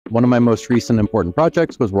One of my most recent important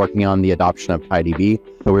projects was working on the adoption of TiDB.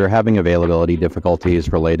 So we were having availability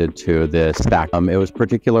difficulties related to this stack. It was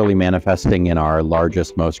particularly manifesting in our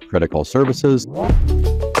largest, most critical services.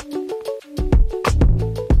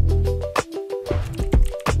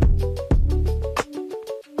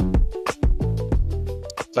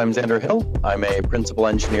 So I'm Xander Hill. I'm a principal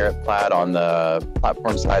engineer at Plaid on the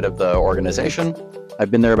platform side of the organization. I've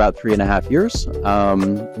been there about 3.5 years.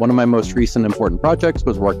 One of my most recent important projects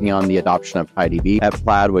was working on the adoption of TiDB at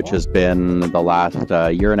Plaid, which has been the last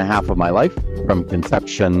 1.5 years of my life, from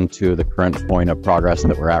conception to the current point of progress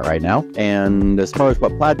that we're at right now. And as far as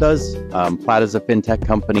what Plaid does, Plaid is a fintech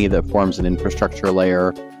company that forms an infrastructure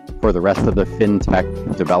layer for the rest of the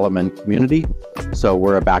fintech development community. So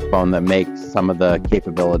we're a backbone that makes some of the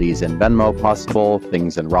capabilities in Venmo possible,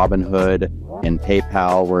 things in Robinhood, in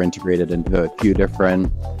PayPal. We're integrated into a few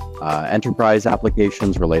different enterprise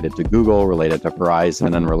applications related to Google, related to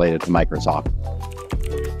Verizon, and related to Microsoft.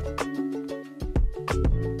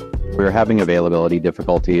 We were having availability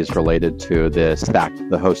difficulties related to the stack,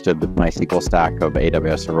 the hosted MySQL stack of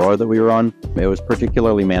AWS Aurora that we were on. It was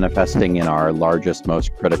particularly manifesting in our largest,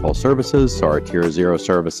 most critical services, so our tier 0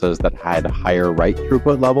 services that had higher write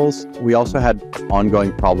throughput levels. We also had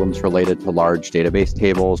ongoing problems related to large database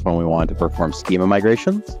tables when we wanted to perform schema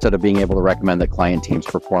migrations. Instead of being able to recommend that client teams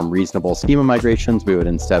perform reasonable schema migrations, we would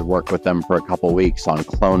instead work with them for a couple weeks on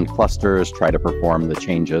cloned clusters, try to perform the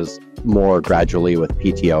changes more gradually with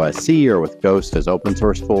PTOSC or with Ghost as open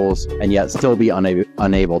source tools, and yet still be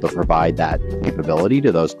unable to provide that capability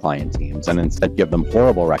to those client teams, and instead give them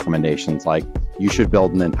horrible recommendations like, you should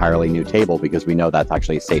build an entirely new table because we know that's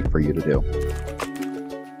actually safe for you to do.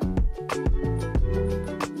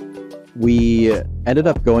 We ended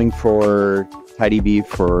up going for TiDB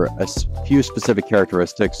for a few specific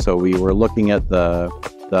characteristics. So we were looking at the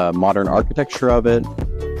modern architecture of it,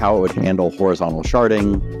 how it would handle horizontal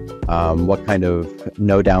sharding, what kind of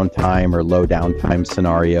no downtime or low downtime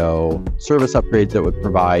scenario, service upgrades that would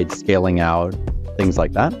provide, scaling out, things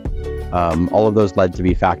like that. All of those led to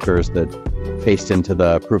be factors that faced into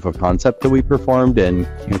the proof of concept that we performed in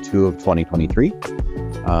Q2 of 2023.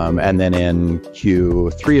 And then in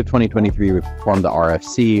Q3 of 2023, we performed the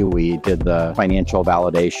RFC. We did the financial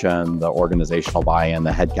validation, the organizational buy-in,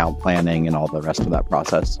 the headcount planning, and all the rest of that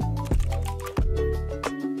process.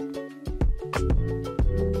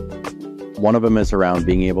 One of them is around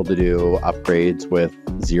being able to do upgrades with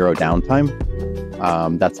zero downtime.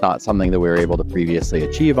 That's not something that we were able to previously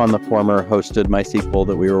achieve on the former hosted MySQL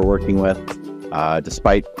that we were working with,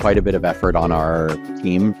 despite quite a bit of effort on our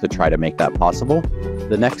team to try to make that possible.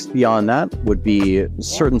 The next beyond that would be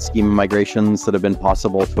certain schema migrations that have been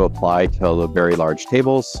possible to apply to very large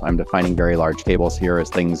tables. I'm defining very large tables here as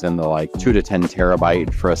things in the 2 to 10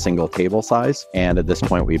 terabyte for a single table size. And at this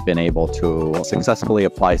point, we've been able to successfully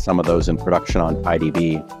apply some of those in production on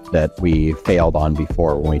TiDB that we failed on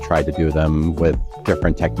before when we tried to do them with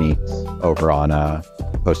different techniques over on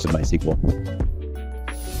hosted MySQL.